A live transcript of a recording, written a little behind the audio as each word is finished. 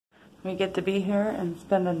We get to be here and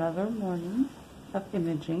spend another morning of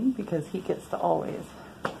imaging because he gets to always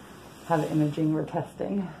have imaging we're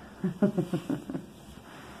testing.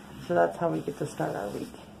 So that's how we get to start our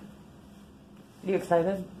week. Are you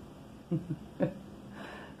excited?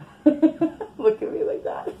 Look at me like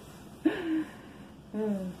that.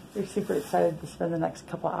 You're super excited to spend the next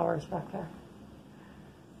couple hours back there.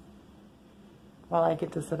 While I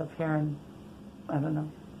get to sit up here and, I don't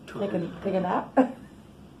know, take a nap.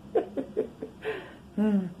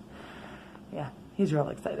 Yeah, he's real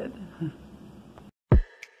excited.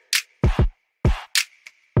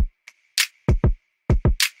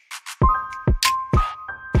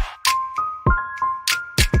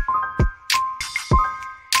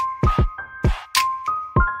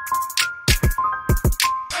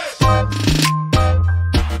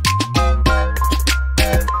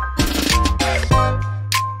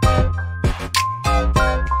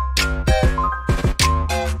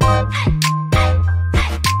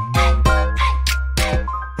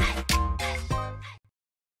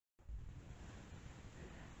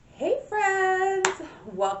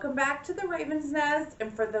 Welcome back to the Raven's Nest,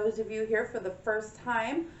 and for those of you here for the first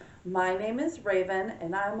time, my name is Raven,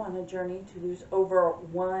 and I'm on a journey to lose over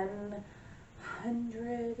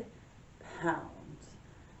 100 pounds.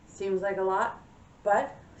 Seems like a lot,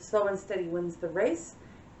 but slow and steady wins the race,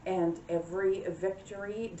 and every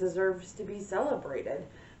victory deserves to be celebrated.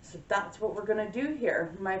 So that's what we're going to do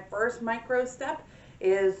here. My first micro step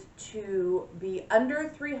is to be under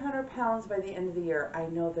 300 pounds by the end of the year. I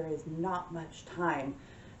know there is not much time,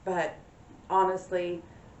 but honestly,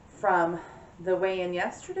 from the weigh-in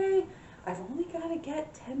yesterday, I've only got to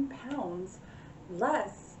get 10 pounds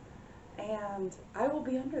less, and I will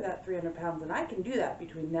be under that 300 pounds, and I can do that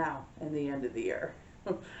between now and the end of the year.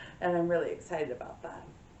 And I'm really excited about that.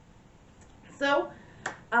 So,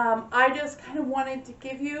 I just kind of wanted to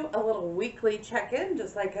give you a little weekly check-in,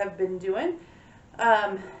 just like I've been doing.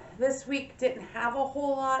 This week didn't have a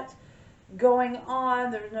whole lot going on.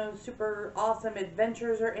 There's no super awesome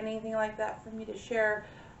adventures or anything like that for me to share.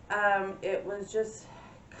 It was just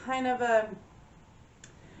kind of an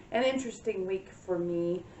interesting week for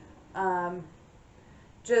me,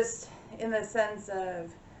 just in the sense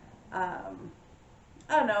of, I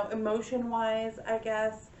don't know, emotion-wise, I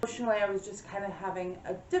guess. Emotionally, I was just kind of having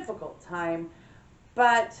a difficult time,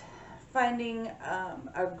 but finding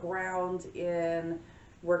a ground in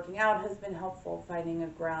working out has been helpful. Finding a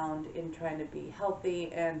ground in trying to be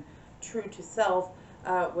healthy and true to self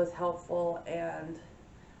was helpful, and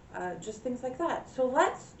just things like that. So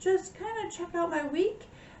let's just kind of check out my week,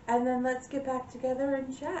 and then let's get back together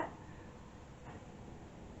and chat.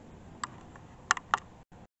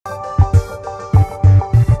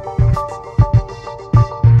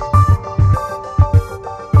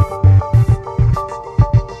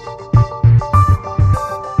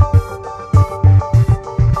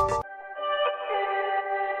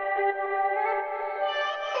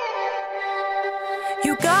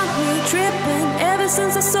 You got me tripping. Ever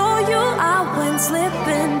since I saw you, I went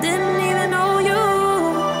slipping. Didn't even know you.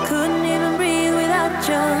 Couldn't even breathe without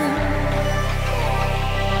you.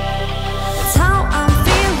 It's how I'm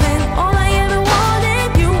feeling. All I ever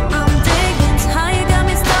wanted. You, I'm digging. It's how you got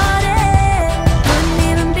me started. Couldn't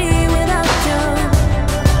even be without you.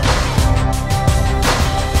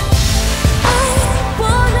 I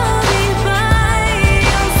wanna be by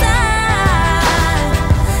your side.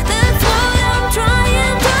 That's what I'm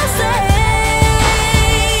trying to say.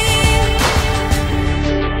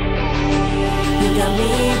 You got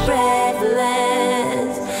me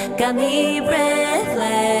breathless, got me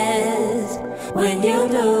breathless. When you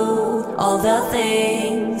do all the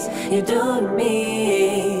things you do to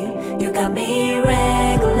me, you got me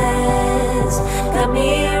reckless, got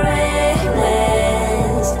me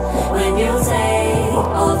reckless. When you say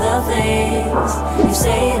all the things you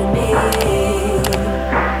say to me,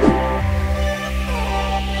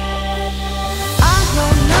 I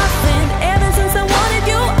know nothing. Ever since I wanted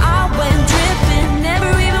you, I went dripping.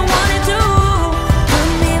 Never even wanted to.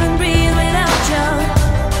 Couldn't even breathe without you.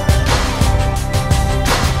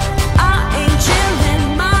 I ain't chilling.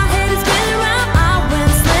 My head is spinning around. I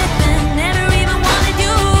went slipping. Never even wanted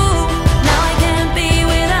you. Now I can't be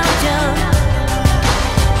without you.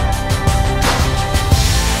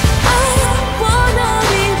 I wanna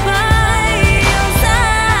be by your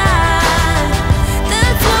side.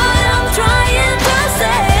 That's what I'm trying to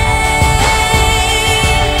say.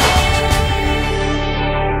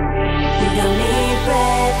 You got me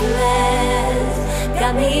breathless,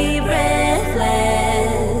 got me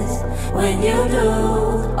breathless. When you do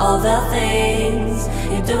all the things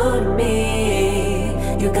you do to me,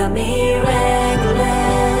 you got me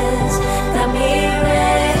reckless,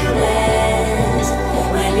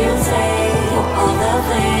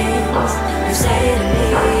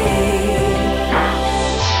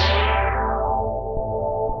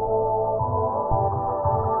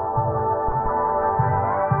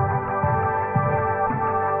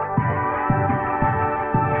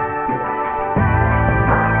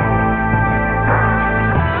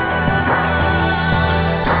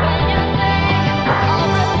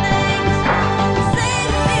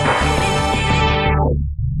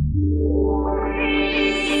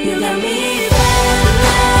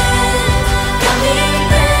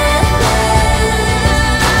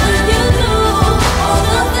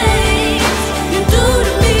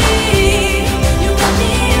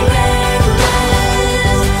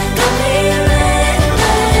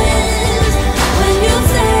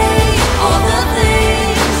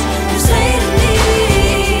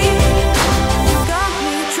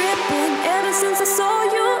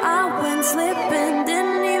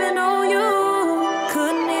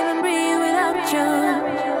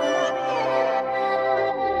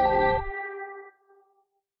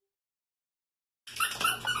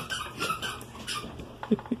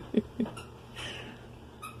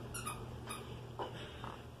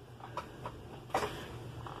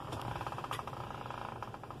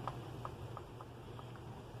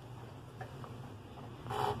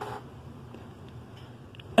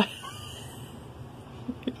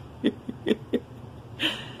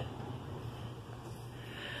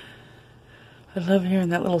 I love hearing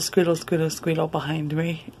that little squeal, squeal, squeal behind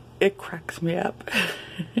me. It cracks me up.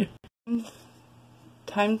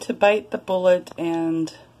 Time to bite the bullet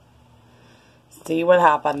and see what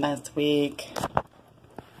happened this week.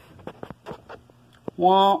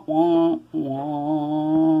 Wah, wah,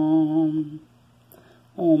 wah.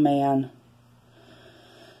 Oh, man.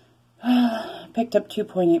 Picked up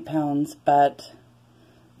 2.8 pounds, but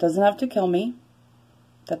doesn't have to kill me.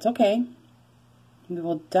 That's okay. We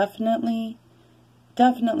will definitely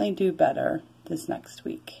do better this next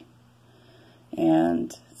week.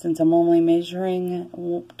 And since I'm only measuring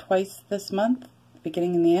twice this month,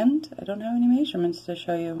 beginning and the end, I don't have any measurements to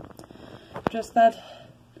show you. Just that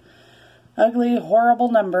ugly, horrible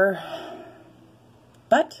number.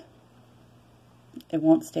 But it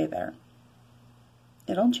won't stay there.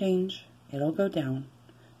 It'll change. It'll go down.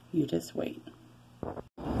 You just wait.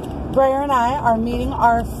 Briar and I are meeting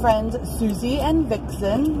our friends Susie and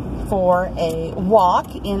Vixen for a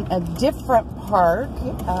walk in a different park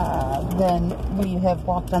than we have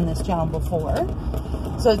walked on this channel before.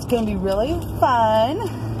 So it's going to be really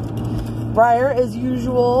fun. Briar, as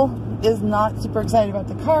usual, is not super excited about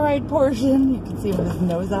the car ride portion. You can see him with his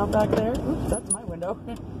nose out back there. Oops, that's my window.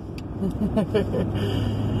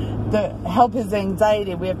 To help his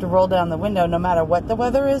anxiety, we have to roll down the window no matter what the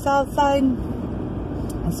weather is outside.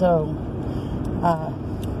 So,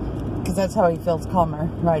 because that's how he feels calmer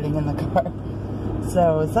riding in the car.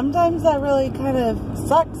 So sometimes that really kind of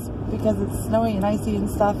sucks because it's snowy and icy and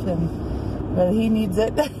stuff, but he needs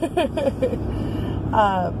it.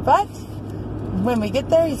 But when we get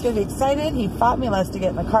there, he's going to be excited. He fought me less to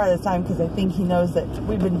get in the car this time because I think he knows that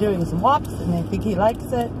we've been doing some walks and I think he likes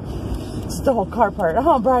it. It's the whole car part.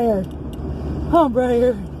 Oh, Briar. Oh,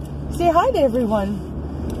 Briar. Say hi to everyone.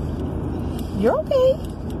 You're okay.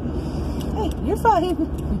 Hey, you're fine.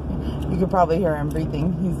 You could probably hear him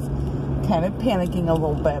breathing. He's kind of panicking a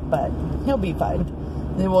little bit, but he'll be fine.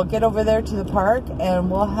 Then we'll get over there to the park and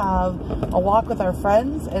we'll have a walk with our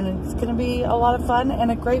friends, and it's going to be a lot of fun and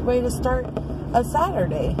a great way to start a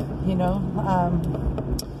Saturday, you know,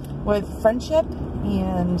 with friendship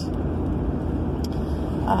and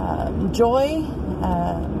joy.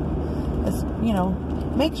 You know,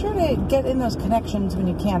 make sure to get in those connections when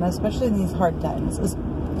you can, especially in these hard times.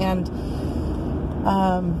 And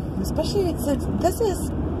especially since this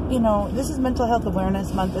is, you know, this is Mental Health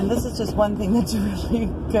Awareness Month, and this is just one thing that's really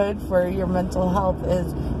good for your mental health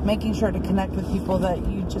is making sure to connect with people that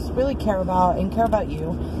you just really care about and care about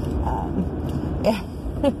you.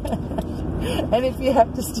 And if you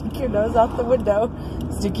have to stick your nose out the window,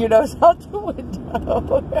 stick your nose out the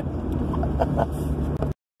window.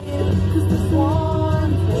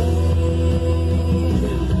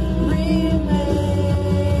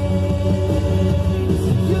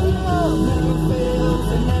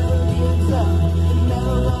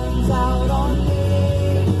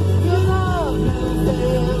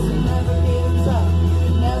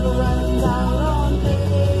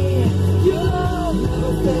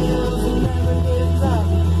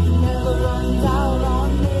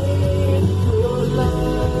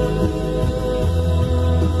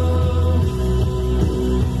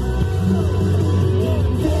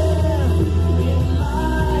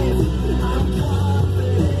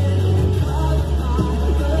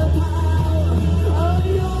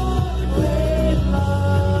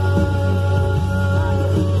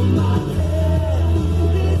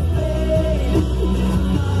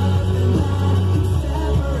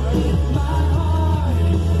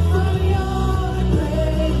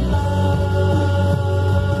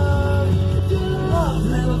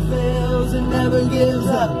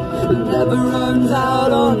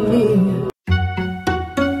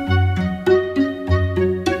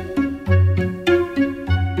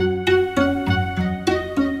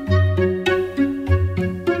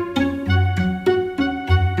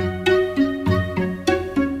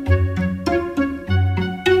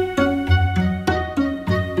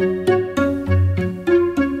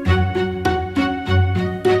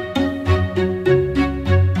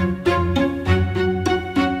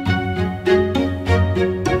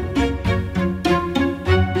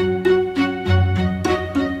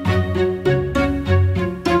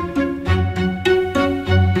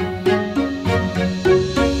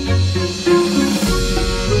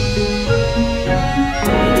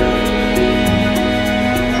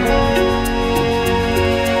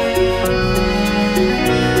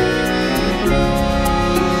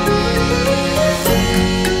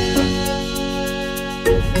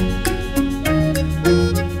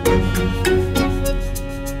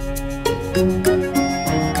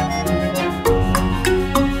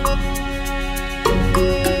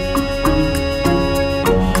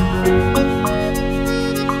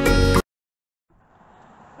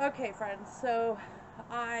 so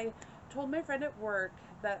I told my friend at work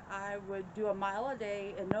that I would do a mile a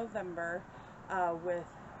day in November with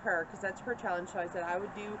her, because that's her challenge. So I said I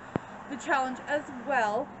would do the challenge as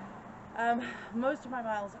well. Most of my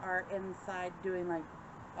miles are inside doing like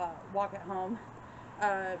walk at home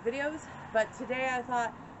videos, but today I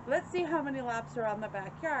thought, let's see how many laps around the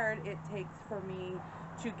backyard it takes for me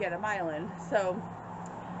to get a mile in. So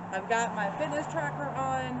I've got my fitness tracker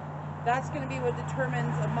on. That's going to be what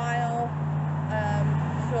determines a mile.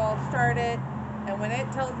 So I'll start it, and when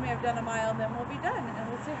it tells me I've done a mile, then we'll be done, and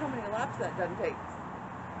we'll see how many laps that done takes.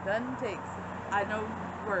 Done takes. I know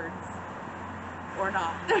words. Or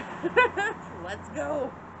not. Let's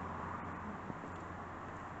go.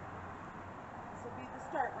 This will be the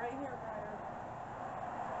start right here, Ryder.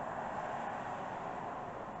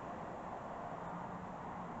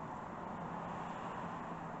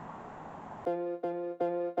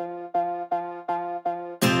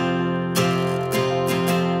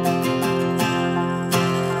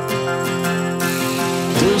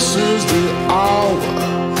 This is the hour,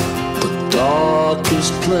 the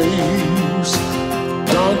darkest place.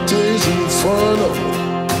 Dante's Inferno,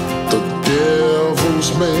 the devil's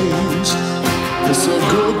maze. It's a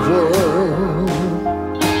good world,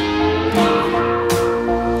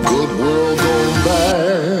 good world gone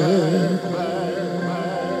bad.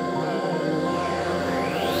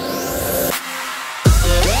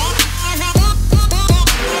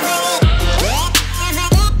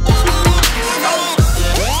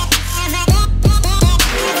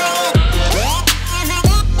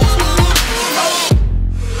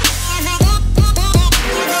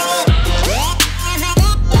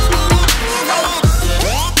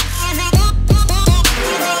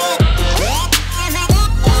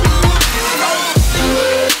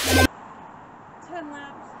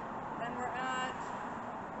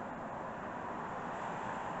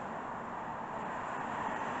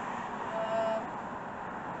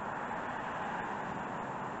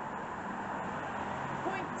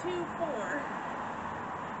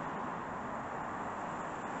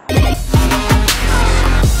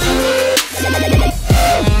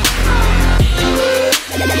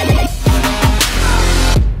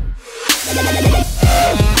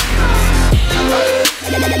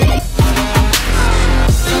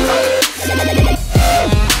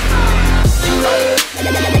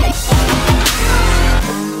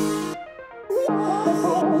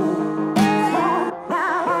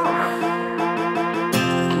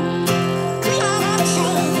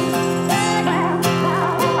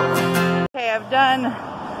 Done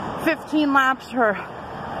 15 laps, or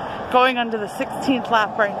going on to the 16th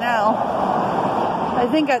lap right now. I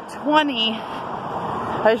think at 20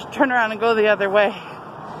 I should turn around and go the other way.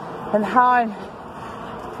 And how I'm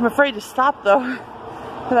afraid to stop though,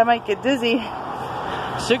 because I might get dizzy.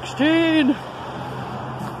 16,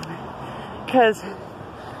 because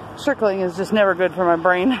circling is just never good for my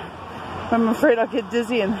brain. I'm afraid I'll get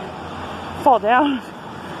dizzy and fall down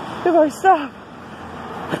if I stop.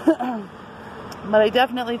 But I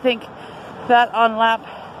definitely think that on lap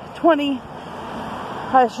 20,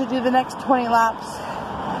 I should do the next 20 laps,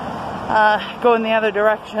 go in the other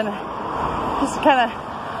direction. Just kind of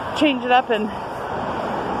change it up, and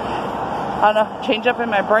I don't know, change up in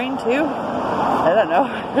my brain too. I don't know.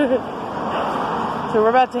 So we're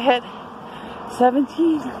about to hit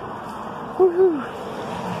 17. Woohoo!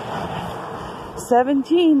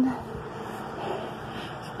 17.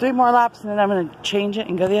 3 more laps, and then I'm going to change it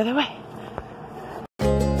and go the other way.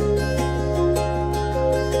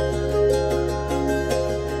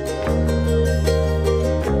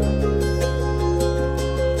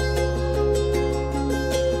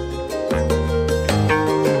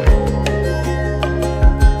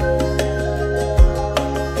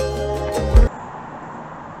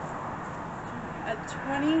 At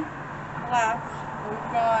 20 laps, we've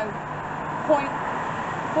gone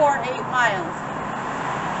 0.48 miles.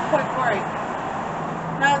 0.48.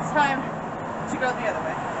 Now it's time to go the other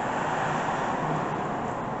way.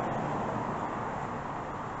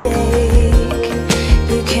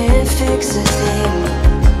 You can't fix a thing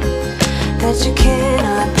that you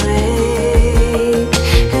cannot break.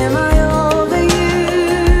 Am I over you?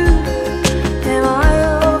 Am I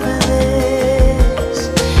over this?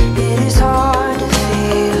 It is hard to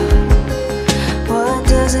feel what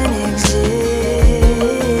doesn't exist.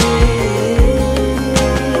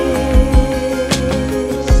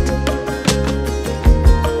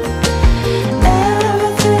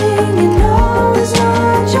 Everything you know is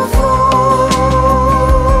not your fault.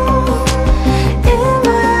 It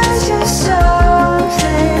was just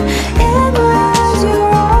something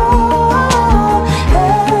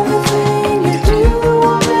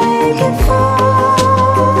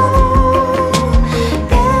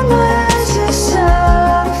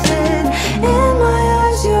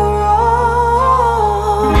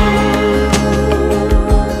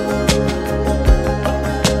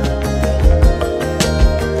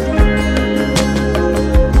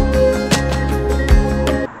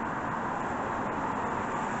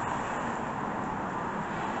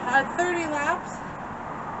 30 laps.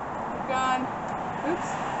 We've gone, oops.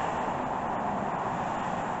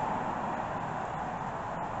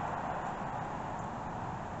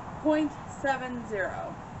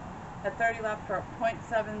 0.70. At 30 laps per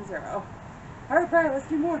 0.70. All right, Brian, let's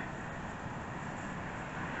do more.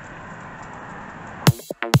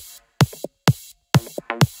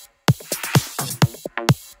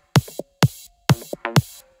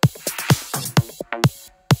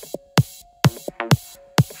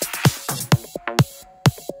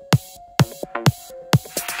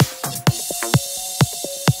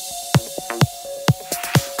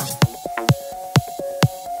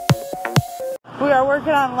 We are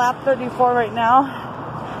working on lap 34 right now.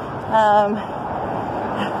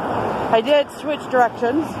 I did switch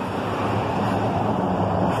directions.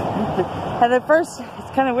 And at first,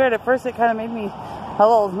 it's kind of weird. At first, it kind of made me a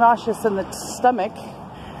little nauseous in the stomach.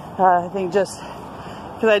 I think just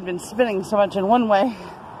because I'd been spinning so much in one way.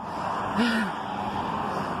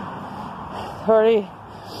 Already,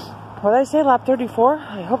 what did I say? Lap 34?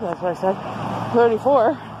 I hope that's what I said.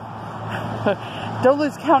 34. Don't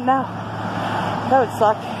lose count now. That would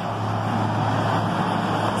suck.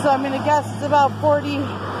 So I'm going to guess it's about 40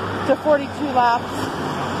 to 42 laps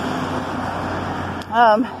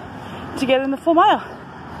to get in the full mile.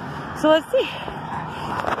 So let's see.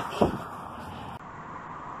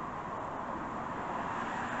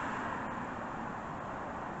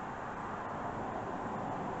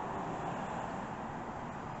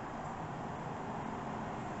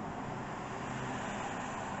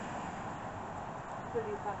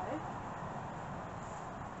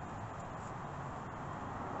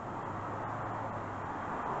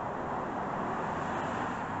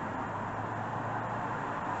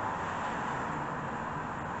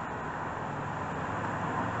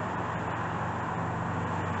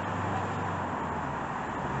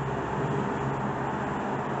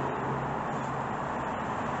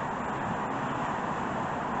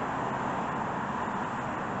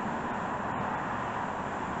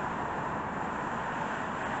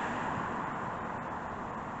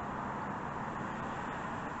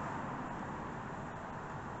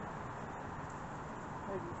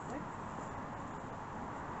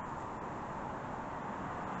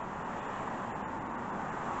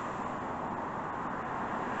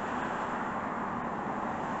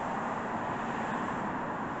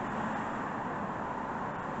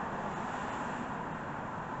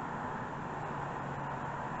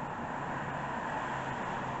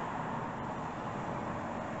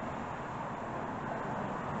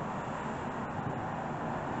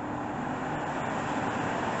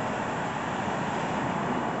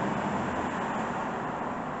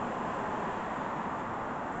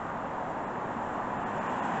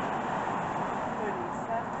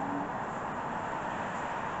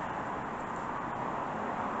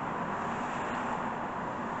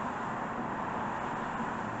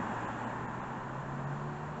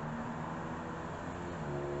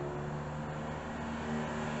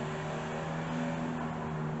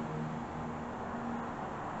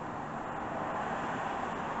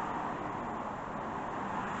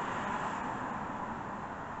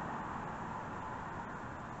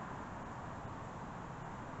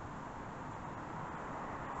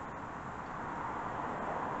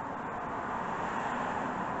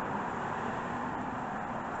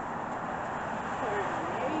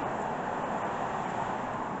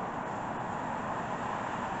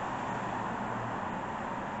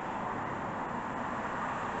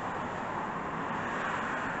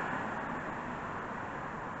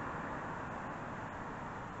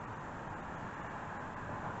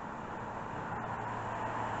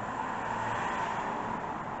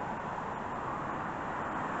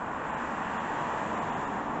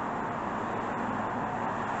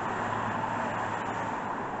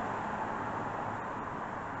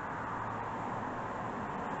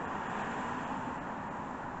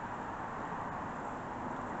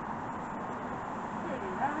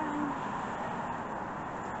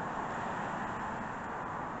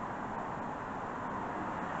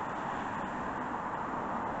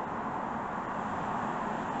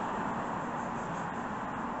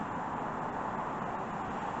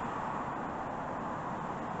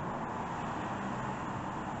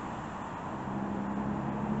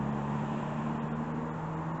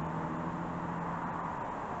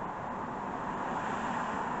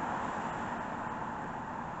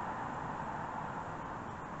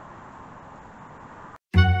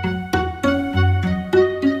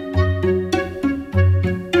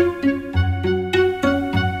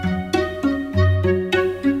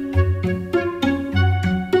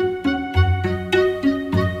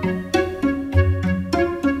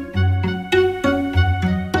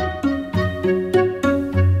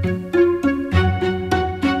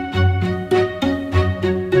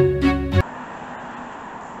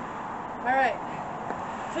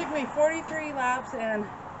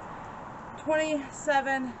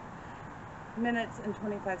 27 minutes and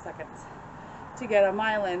 25 seconds to get a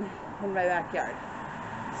mile in my backyard.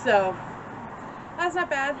 So that's not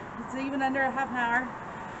bad. It's even under a half an hour.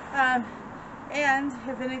 And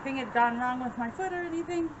if anything had gone wrong with my foot or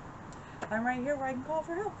anything, I'm right here where I can call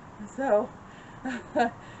for help. So,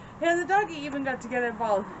 and the doggy even got to get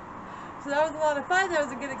involved. So that was a lot of fun. That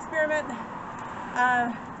was a good experiment.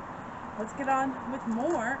 Let's get on with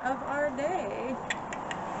more of our day.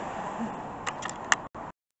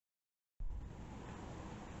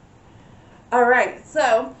 All right,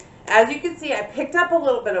 so as you can see, I picked up a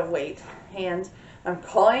little bit of weight, and I'm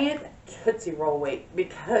calling it Tootsie Roll weight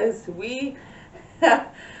because we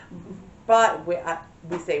bought,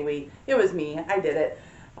 it was me, I did it,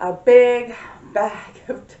 a big bag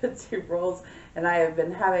of Tootsie Rolls, and I have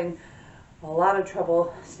been having a lot of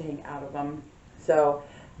trouble staying out of them. So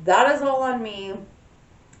that is all on me,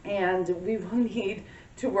 and we will need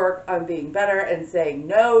to work on being better and saying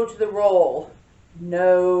no to the roll.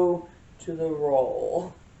 No to the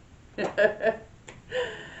roll.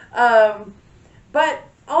 But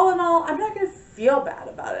all in all, I'm not going to feel bad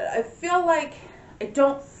about it. I feel like I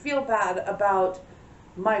don't feel bad about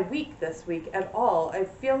my week this week at all. I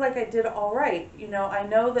feel like I did all right. You know, I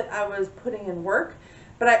know that I was putting in work,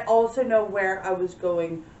 but I also know where I was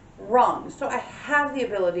going wrong. So I have the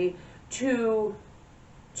ability to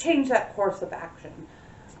change that course of action,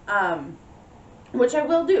 which I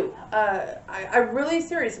will do. I'm really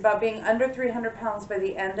serious about being under 300 pounds by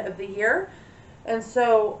the end of the year. And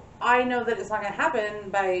so I know that it's not going to happen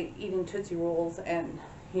by eating Tootsie Rolls and,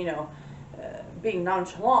 you know, being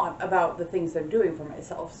nonchalant about the things I'm doing for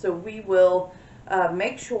myself. So we will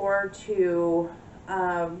make sure to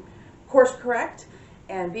course correct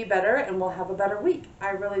and be better, and we'll have a better week. I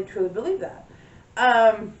really truly believe that.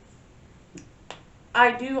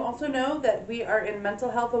 I do also know that we are in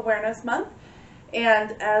Mental Health Awareness Month,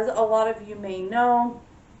 and as a lot of you may know,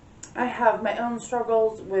 I have my own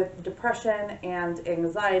struggles with depression and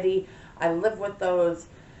anxiety. I live with those,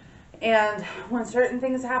 and when certain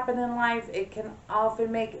things happen in life, it can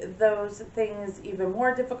often make those things even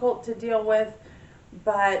more difficult to deal with.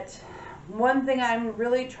 But one thing I'm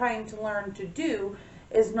really trying to learn to do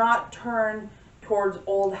is not turn towards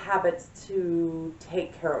old habits to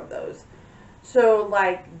take care of those. So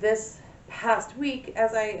like this past week,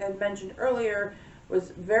 as I had mentioned earlier,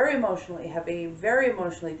 was very emotionally heavy, very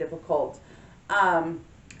emotionally difficult. And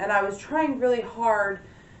I was trying really hard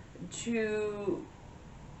to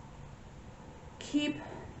keep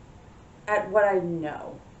at what I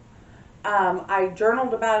know. I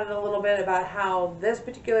journaled about it a little bit, about how this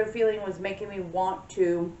particular feeling was making me want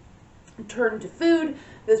to turn to food.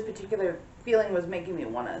 This particular feeling was making me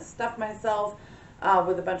want to stuff myself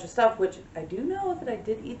with a bunch of stuff, which I do know that I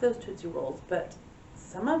did eat those Tootsie Rolls, but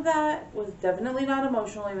some of that was definitely not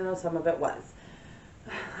emotional, even though some of it was.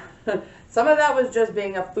 Some of that was just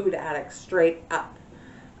being a food addict straight up.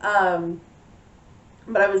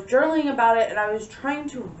 But I was journaling about it, and I was trying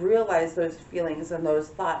to realize those feelings and those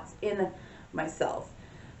thoughts in myself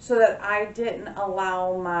so that I didn't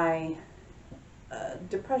allow my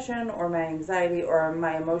depression or my anxiety or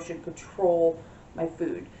my emotion control my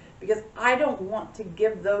food. Because I don't want to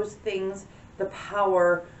give those things the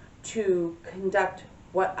power to conduct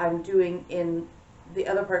what I'm doing in the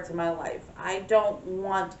other parts of my life. I don't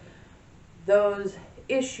want those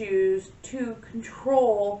issues to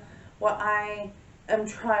control what I am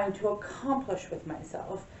trying to accomplish with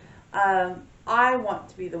myself. I want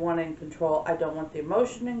to be the one in control. I don't want the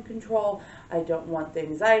emotion in control. I don't want the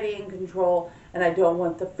anxiety in control. And I don't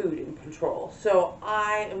want the food in control. So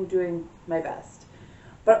I am doing my best.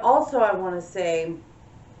 But also I want to say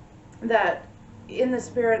that in the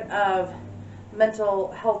spirit of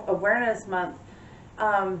Mental Health Awareness Month,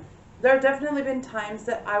 there have definitely been times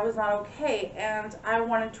that I was not okay, and I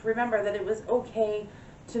wanted to remember that it was okay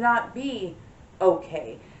to not be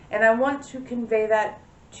okay. And I want to convey that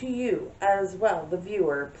to you as well, the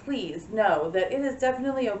viewer. Please know that it is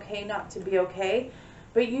definitely okay not to be okay,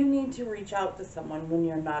 but you need to reach out to someone when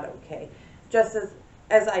you're not okay. Just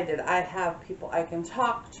as I did. I have people I can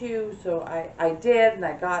talk to, so I did, and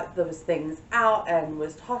I got those things out and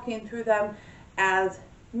was talking through them as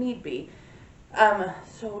need be.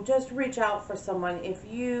 So just reach out for someone. If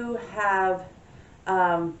you have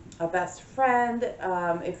a best friend,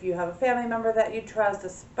 if you have a family member that you trust, a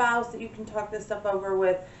spouse that you can talk this stuff over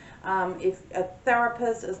with, if a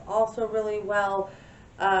therapist is also really well,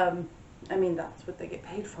 I mean, that's what they get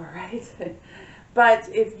paid for, right? But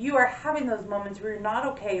if you are having those moments where you're not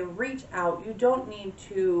okay, reach out. You don't need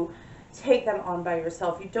to take that on by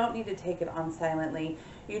yourself. You don't need to take it on silently.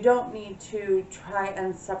 You don't need to try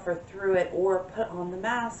and suffer through it or put on the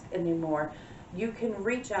mask anymore. You can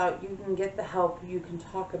reach out, you can get the help, you can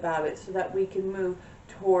talk about it so that we can move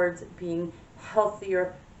towards being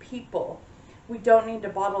healthier people. We don't need to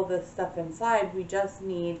bottle this stuff inside. We just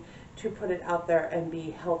need to put it out there and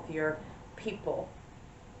be healthier people.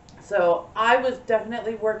 So I was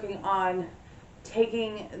definitely working on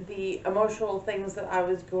taking the emotional things that I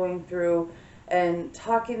was going through and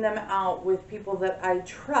talking them out with people that I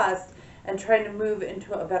trust and trying to move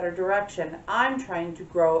into a better direction. I'm trying to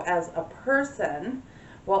grow as a person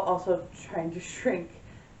while also trying to shrink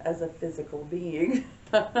as a physical being.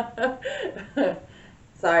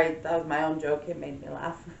 Sorry, that was my own joke. It made me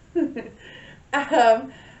laugh.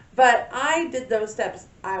 But I did those steps.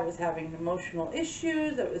 I was having emotional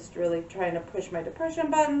issues. I was really trying to push my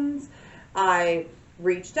depression buttons. I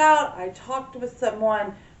reached out. I talked with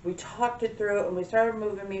someone. We talked it through, and we started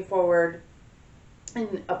moving me forward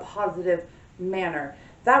in a positive manner.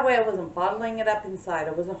 That way I wasn't bottling it up inside.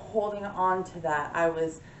 I wasn't holding on to that. I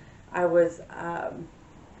was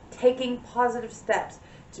taking positive steps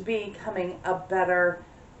to becoming a better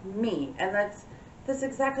me. And that's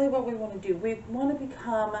exactly what we want to do. We want to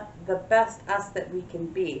become the best us that we can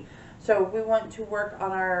be. So we want to work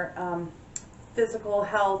on our physical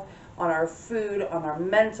health, on our food, on our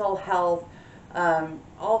mental health,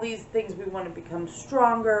 all these things. We want to become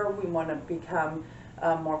stronger. We want to become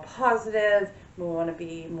more positive. We want to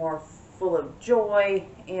be more full of joy,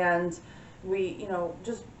 and we,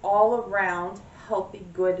 just all around healthy,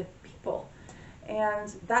 good people.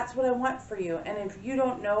 And that's what I want for you. And if you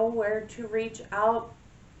don't know where to reach out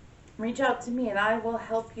to me, and I will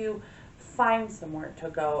help you find somewhere to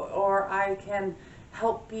go, or I can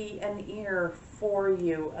help be an ear for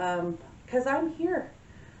you, because I'm here.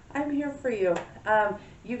 I'm here for you.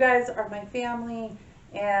 You guys are my family,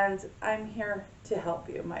 and I'm here to help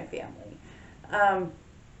you, my family.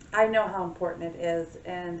 I know how important it is,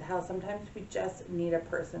 and how sometimes we just need a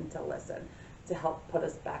person to listen to help put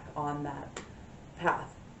us back on that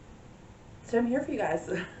path. So I'm here for you guys.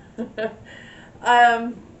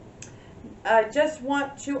 I just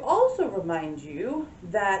want to also remind you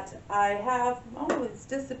that I have, it's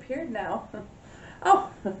disappeared now.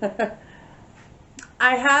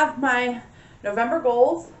 I have my November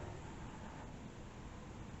goals,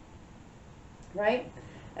 right?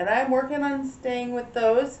 And I'm working on staying with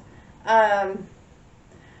those. My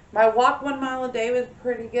walk 1 mile a day was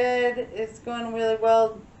pretty good. It's going really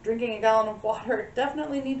well. Drinking a gallon of water,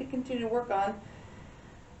 definitely need to continue to work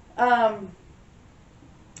on.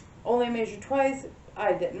 Only measure twice.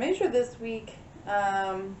 I didn't measure this week.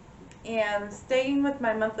 And staying with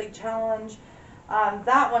my monthly challenge.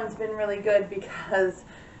 That one's been really good because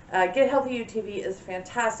Get Healthy UTV is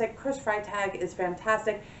fantastic. Chris Freitag is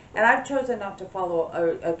fantastic. And I've chosen not to follow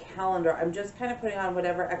a calendar. I'm just kind of putting on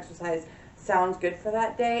whatever exercise sounds good for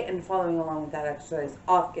that day and following along with that exercise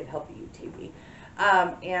off Get Healthy UTV.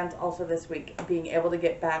 And also this week, being able to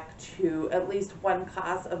get back to at least one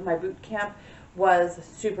class of my boot camp was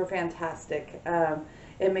super fantastic.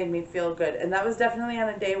 It made me feel good. And that was definitely on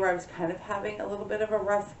a day where I was kind of having a little bit of a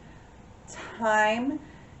rough time.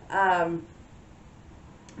 That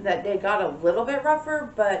day got a little bit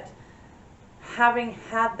rougher, but having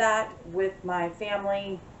had that with my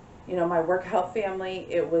family, my workout family,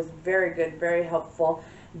 it was very good, very helpful.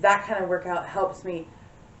 That kind of workout helps me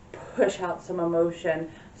push out some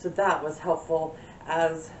emotion, so that was helpful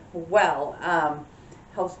as well.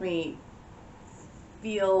 Helps me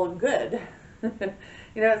feel good.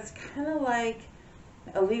 It's kind of like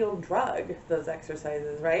a legal drug, those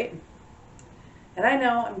exercises, right? And I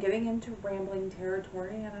know I'm getting into rambling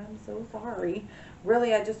territory, and I'm so sorry.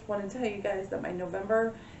 Really, I just want to tell you guys that my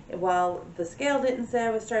November, while the scale didn't say I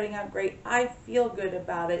was starting out great, I feel good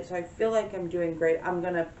about it, so I feel like I'm doing great. I'm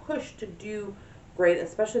going to push to do great,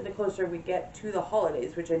 especially the closer we get to the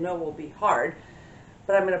holidays, which I know will be hard.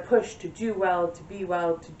 But I'm going to push to do well, to be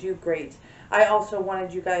well, to do great. I also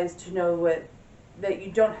wanted you guys to know that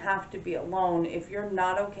you don't have to be alone. If you're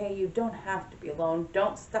not okay, you don't have to be alone.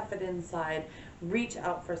 Don't stuff it inside. Reach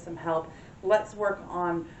out for some help. Let's work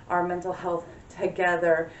on our mental health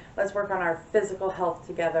together. Let's work on our physical health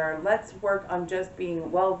together. Let's work on just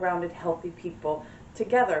being well-rounded, healthy people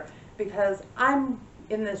together. Because I'm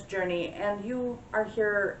in this journey, and you are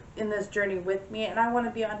here in this journey with me, and I want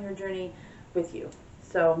to be on your journey with you.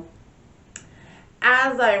 So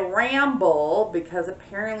as I ramble, because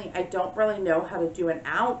apparently I don't really know how to do an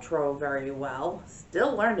outro very well,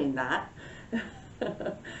 still learning that,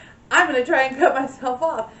 I'm going to try and cut myself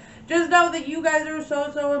off. Just know that you guys are so,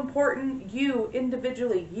 so important. You,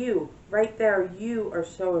 individually, you, right there, you are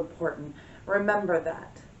so important. Remember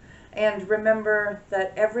that. And remember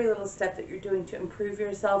that every little step that you're doing to improve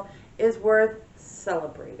yourself is worth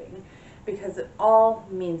celebrating, because it all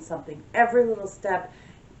means something. Every little step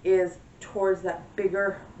is towards that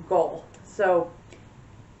bigger goal. So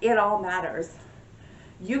it all matters.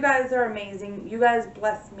 You guys are amazing. You guys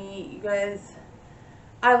bless me. You guys,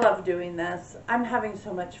 I love doing this. I'm having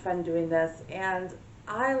so much fun doing this, and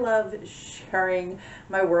I love sharing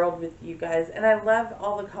my world with you guys, and I love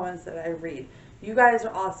all the comments that I read. You guys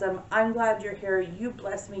are awesome. I'm glad you're here. You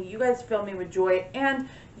bless me. You guys fill me with joy, and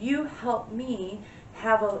you help me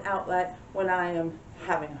have an outlet when I am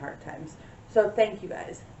having hard times. So thank you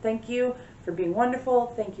guys. Thank you for being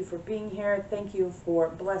wonderful. Thank you for being here. Thank you for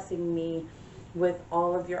blessing me with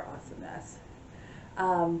all of your awesomeness.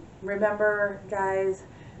 Remember, guys,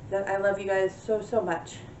 that I love you guys so, so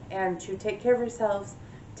much, and to take care of yourselves,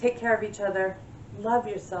 take care of each other, love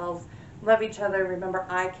yourselves, love each other. Remember,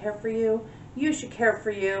 I care for you. You should care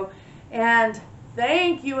for you. And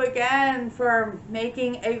thank you again for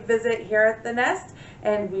making a visit here at the nest.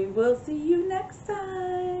 And we will see you next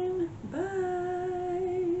time. Bye.